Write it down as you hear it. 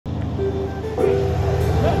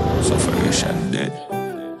Nation dead.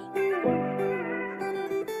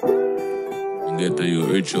 Get to you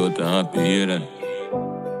rich out and happy here then.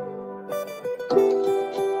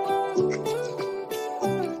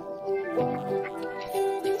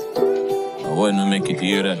 I wanna make it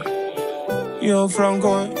here then. Yo,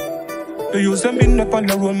 Franco, you use them in up on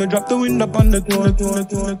the road, me drop the wind up on the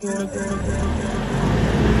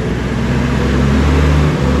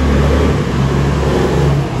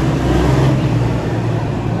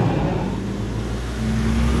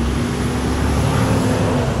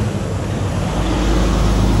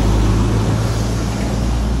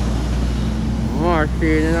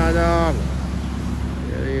Martin na dog.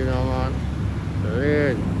 Yun naman.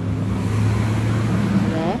 Yun.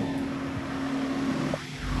 No?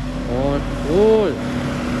 Oh, cool.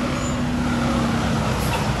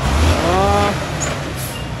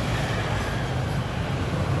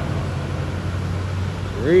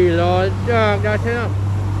 Reload dog. That's enough.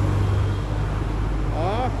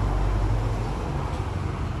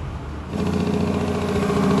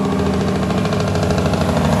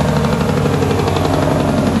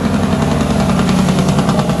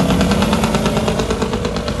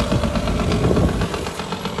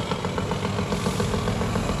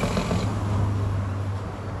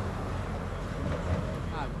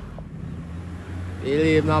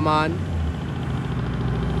 Believe naman.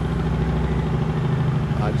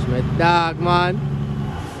 Catch me dog man.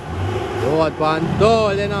 Road pan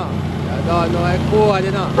dole no. Ya don't know I kuha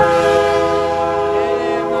no.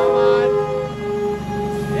 Believe naman.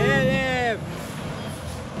 Believe.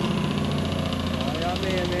 Oh ya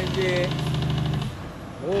energy.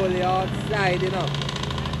 Holy outside no.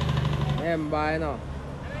 Remember no.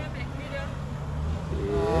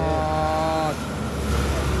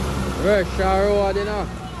 Rush road, you know.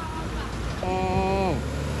 Oh.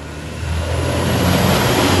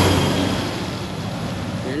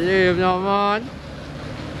 Believe no man.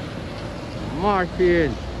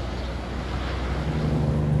 Martin.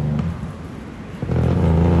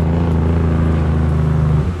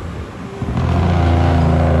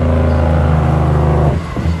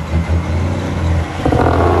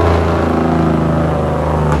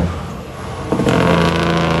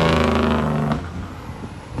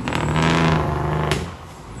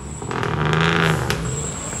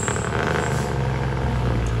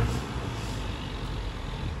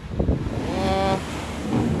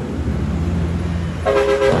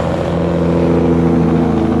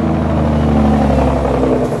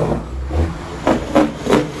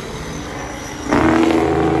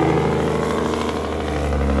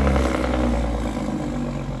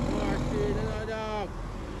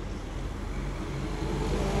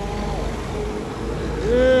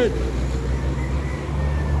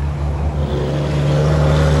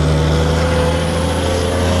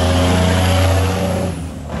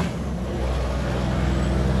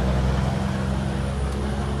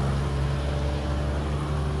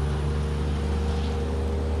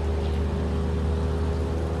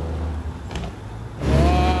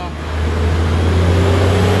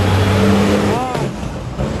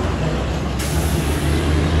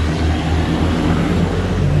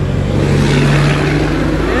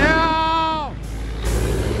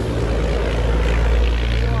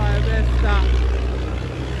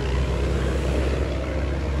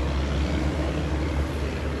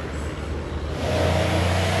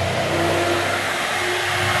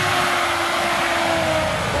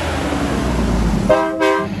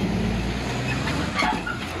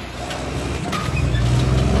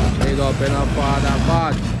 Open up for that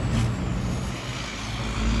part.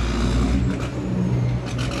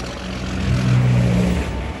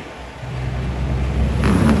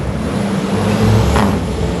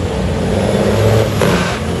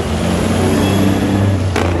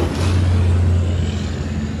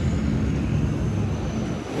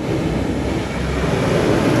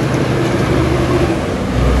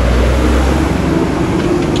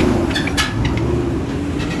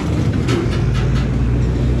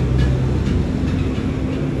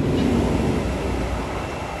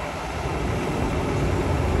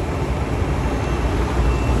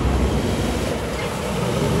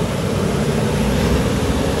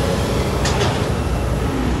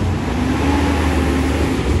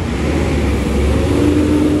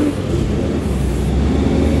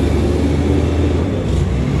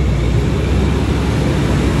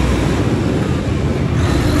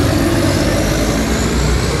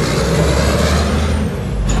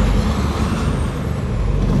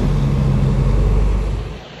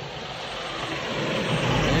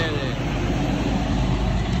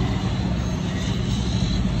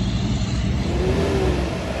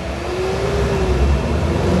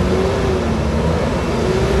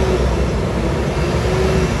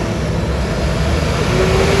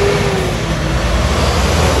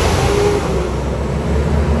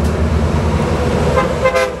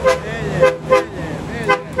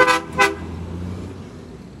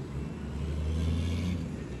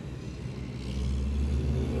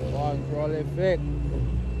 effect.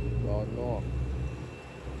 Don't know.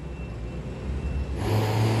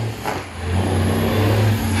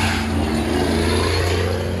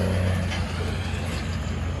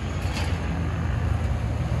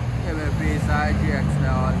 Give me a piece of GX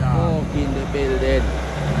now, smoke in the building.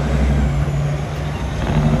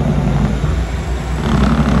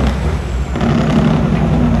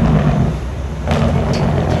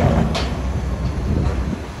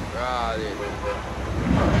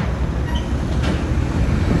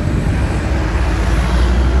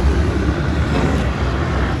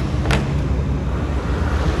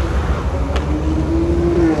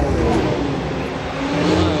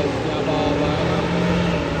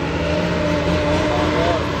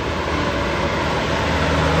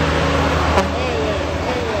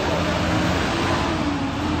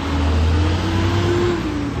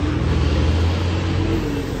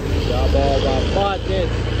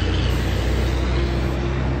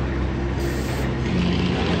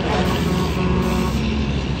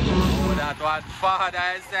 Father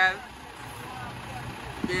himself.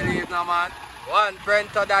 Believe no man. One friend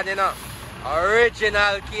to that, you know.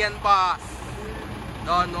 Original cane boss.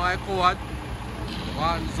 Don't know a code.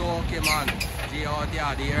 One Zoki man. G out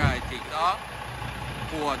there, the right thing, no?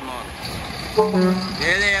 Code man.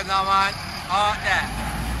 Believe no man. Out there.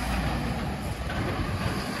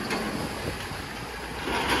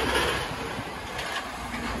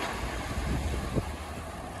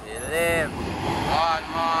 Believe. One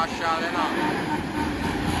Marshall, you know.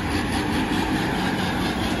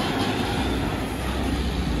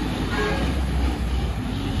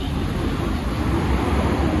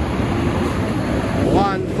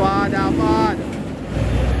 One father. I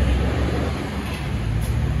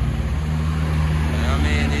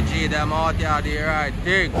mean, the G them out there, the right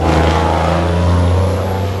thing.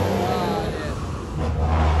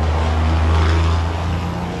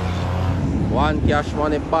 One cash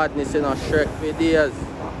money badness in a Shrek for days.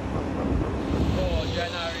 Oh,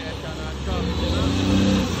 generation and trucks, you know.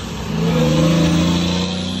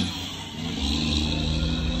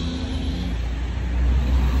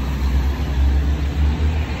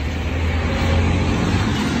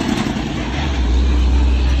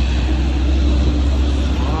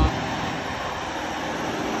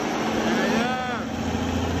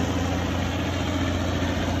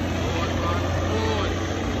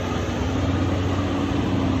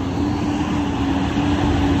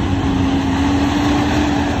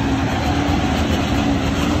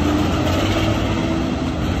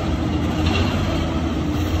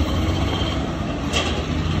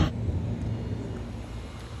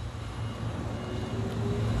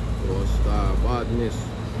 Badness.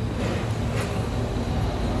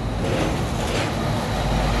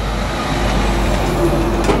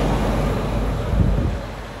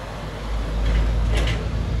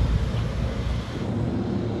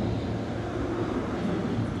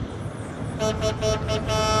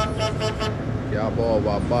 Yeah, boy,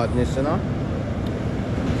 what badness, you know?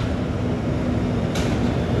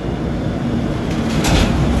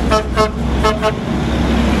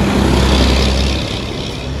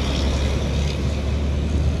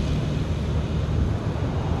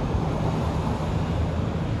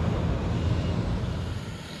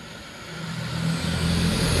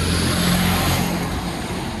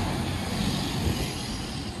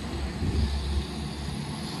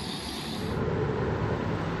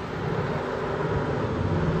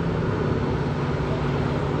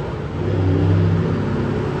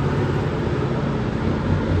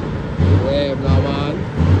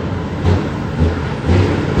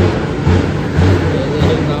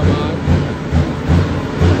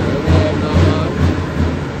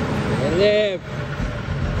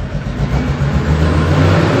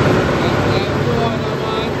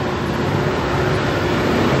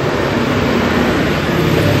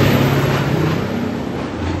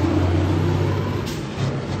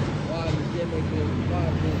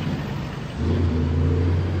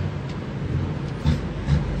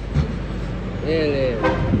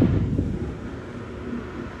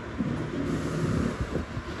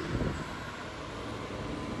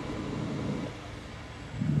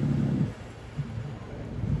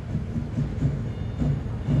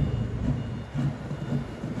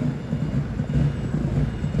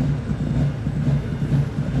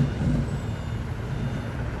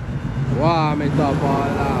 Wow, me top all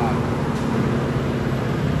that.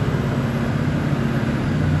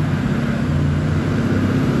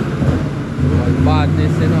 What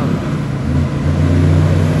badness, you know.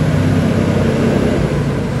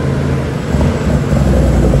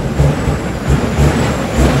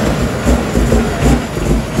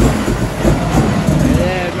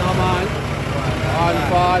 Yeah, no man. One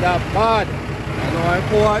for the pod.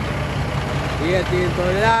 code. 18 to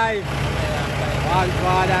life. One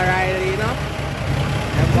father Riley, you know.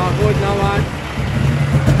 Never good no man.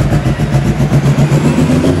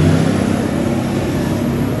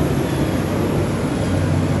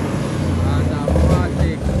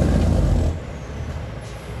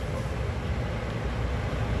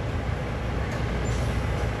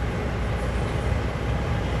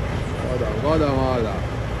 Go down all that.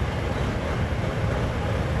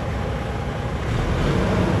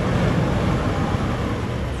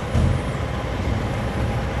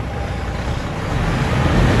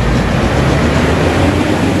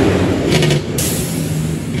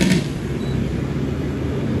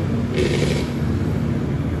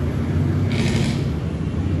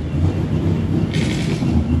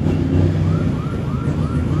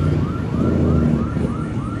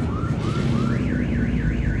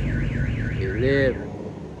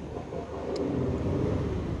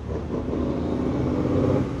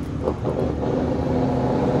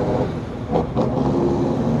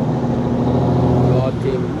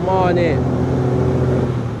 Morning.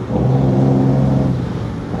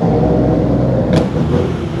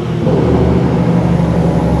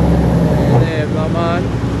 Man.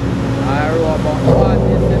 I row about one,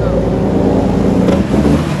 you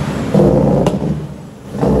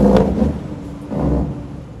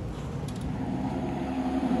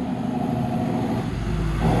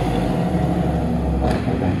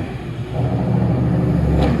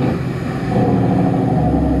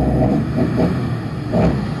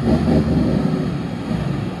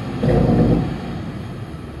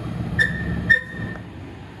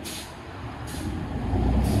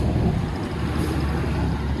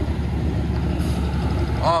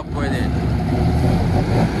up with it.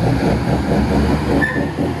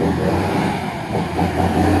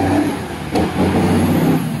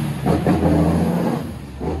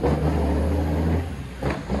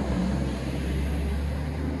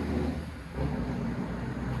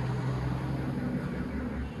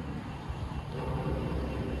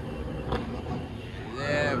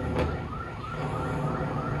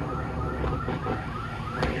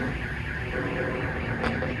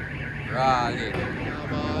 Rally.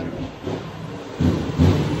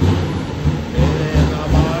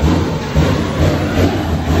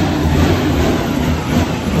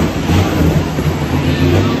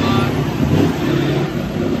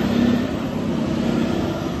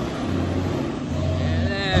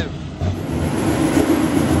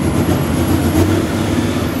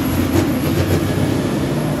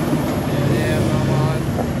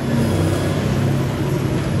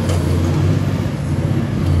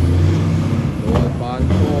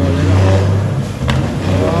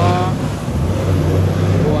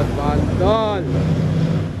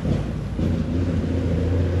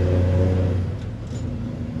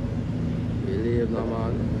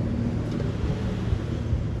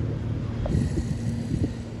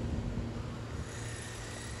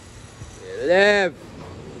 Live.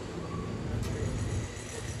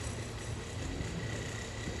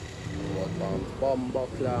 What bomb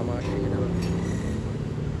buckler machine.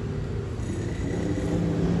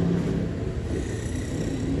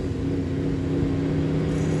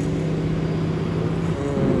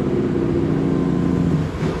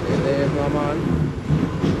 Live, my man.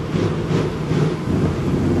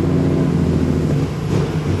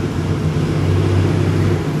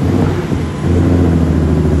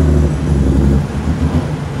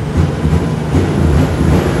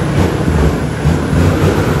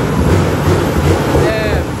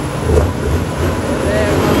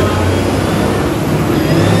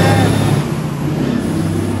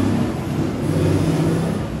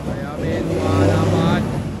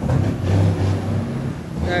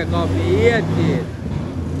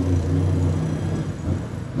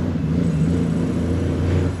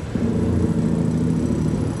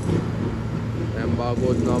 Remember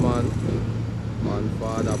good no man. One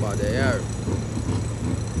father by the air.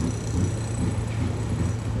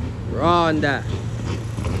 Run there.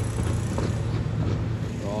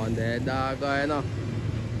 Run there dog guy, you know.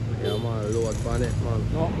 Yeah man, load on it man.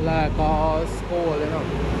 Not like a school, you know.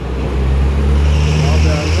 Up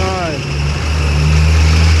there nice.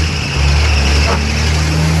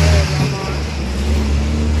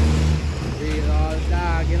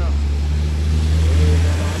 You know.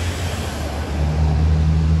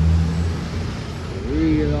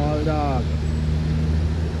 Real old dog.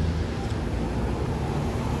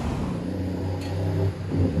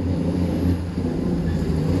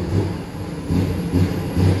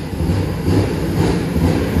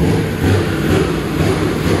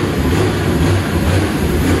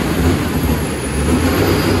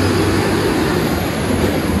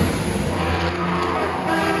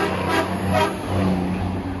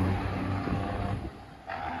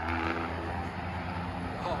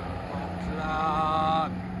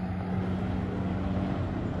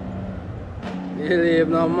 Believe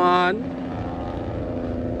no man.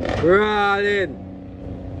 Rolling.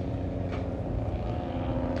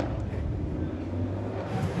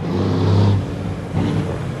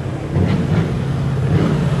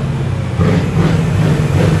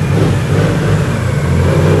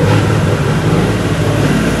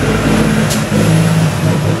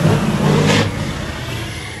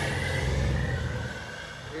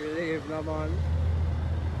 Believe no man.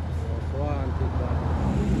 Just wanted that.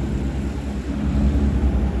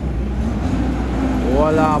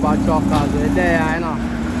 All our truckers, we're there, you know.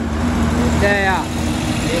 We're there.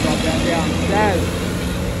 Live up your damn self.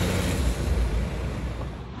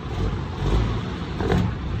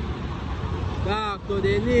 Back to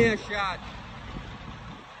the nation.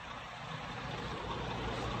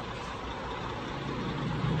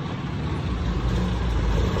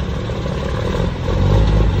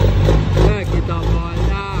 Take it up all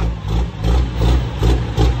that.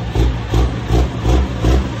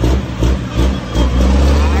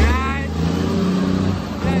 Alright.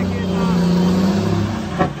 Take it up.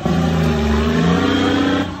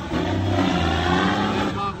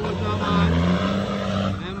 Remember good, no man.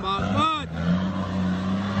 Remember good.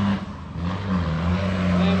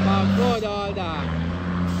 Remember good all that.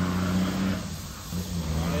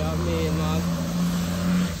 What you mean, man?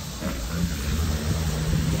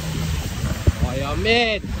 What you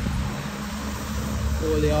mean?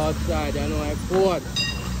 Fully outside, you know I'm cold.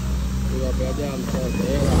 You up your damn self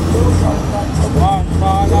here. One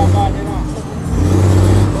ball of bad, you know.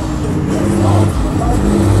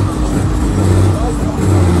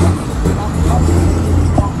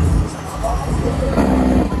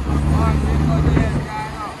 One little day, guy,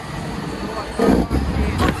 now.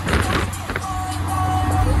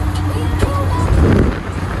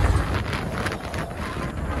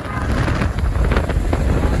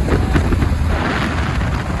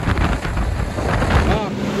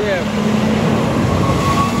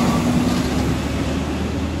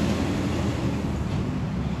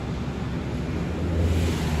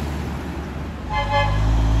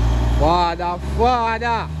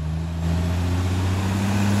 Father.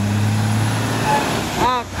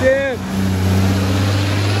 Active.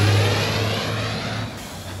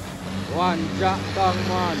 One jack down,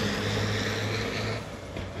 man.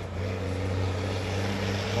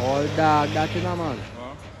 All dog that in a man.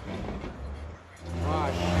 Ah,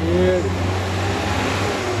 shit.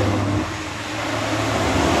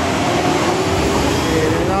 You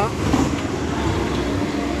know?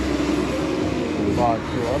 But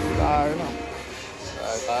you are star, you know?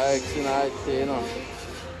 Like you know?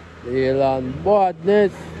 Deal and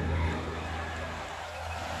badness.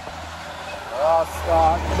 Let's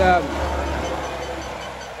start them.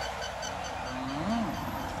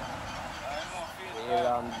 Deal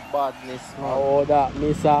and badness, man. Oh, that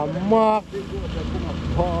miss a mark.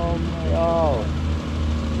 Oh, yo.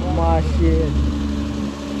 Machine.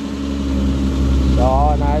 So,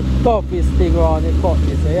 the toughest thing around the cut,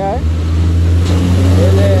 you see, eh?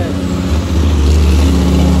 Really?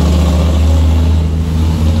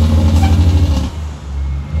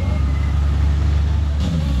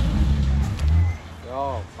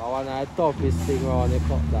 The toughest thing around the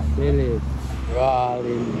cut, that village.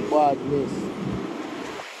 Rolling badness.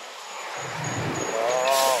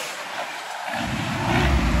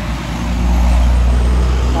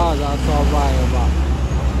 As a survivor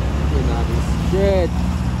in the street.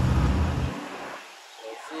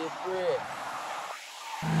 Let's see break.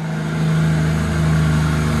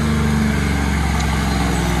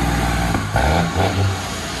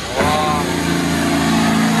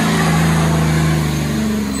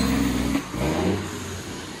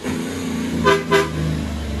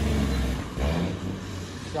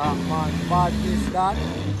 Man, bad is that.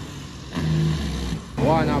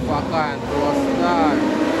 One of a kind, two star.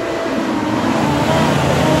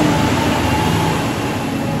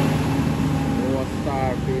 Two star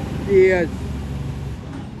 50 years.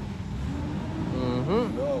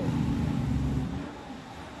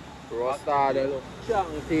 Two star, they look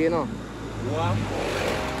chunky, you know.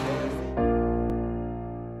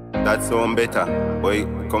 That sound better. Boy,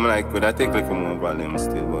 come like, could I take like more volume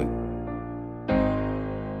still, boy?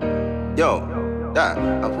 Yo, that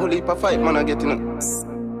a whole heap of fight, man, I get in it.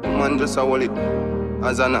 Man just a hold it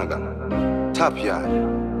as a naga. Top yard,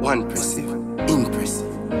 one impressive,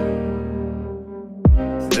 impressive.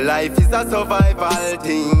 Life is a survival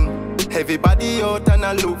thing. Everybody out and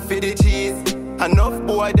I look for the cheese. Enough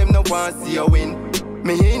boy, them no want see you win.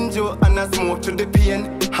 Me injure and I smoke to the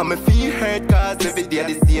pain. And me feel hurt cause every day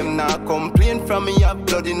the same. Now complain from me, have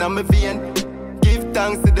blood in my vein. Give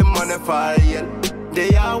thanks to the money for real.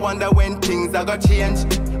 They all wonder when things are gonna change.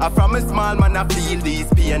 I from a small man I feel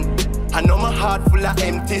this pain. I know my heart full of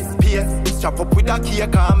empty space. Strap up with a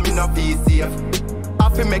cake and me no feel safe. I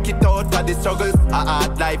feel make it out of the struggles. A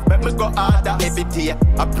hard life, make me go harder every day.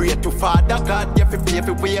 I pray to Father God, yeah, for pay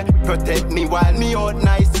for way. Protect me while me out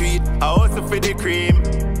nice street. I also for the cream.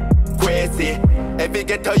 Crazy, every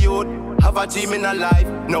ghetto youth have a dream in a life.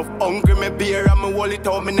 No hungry me beer and me hold it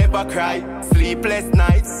out, me never cry. Sleepless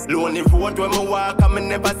nights, lonely road when me walk and me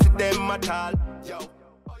never see them at all. Yo.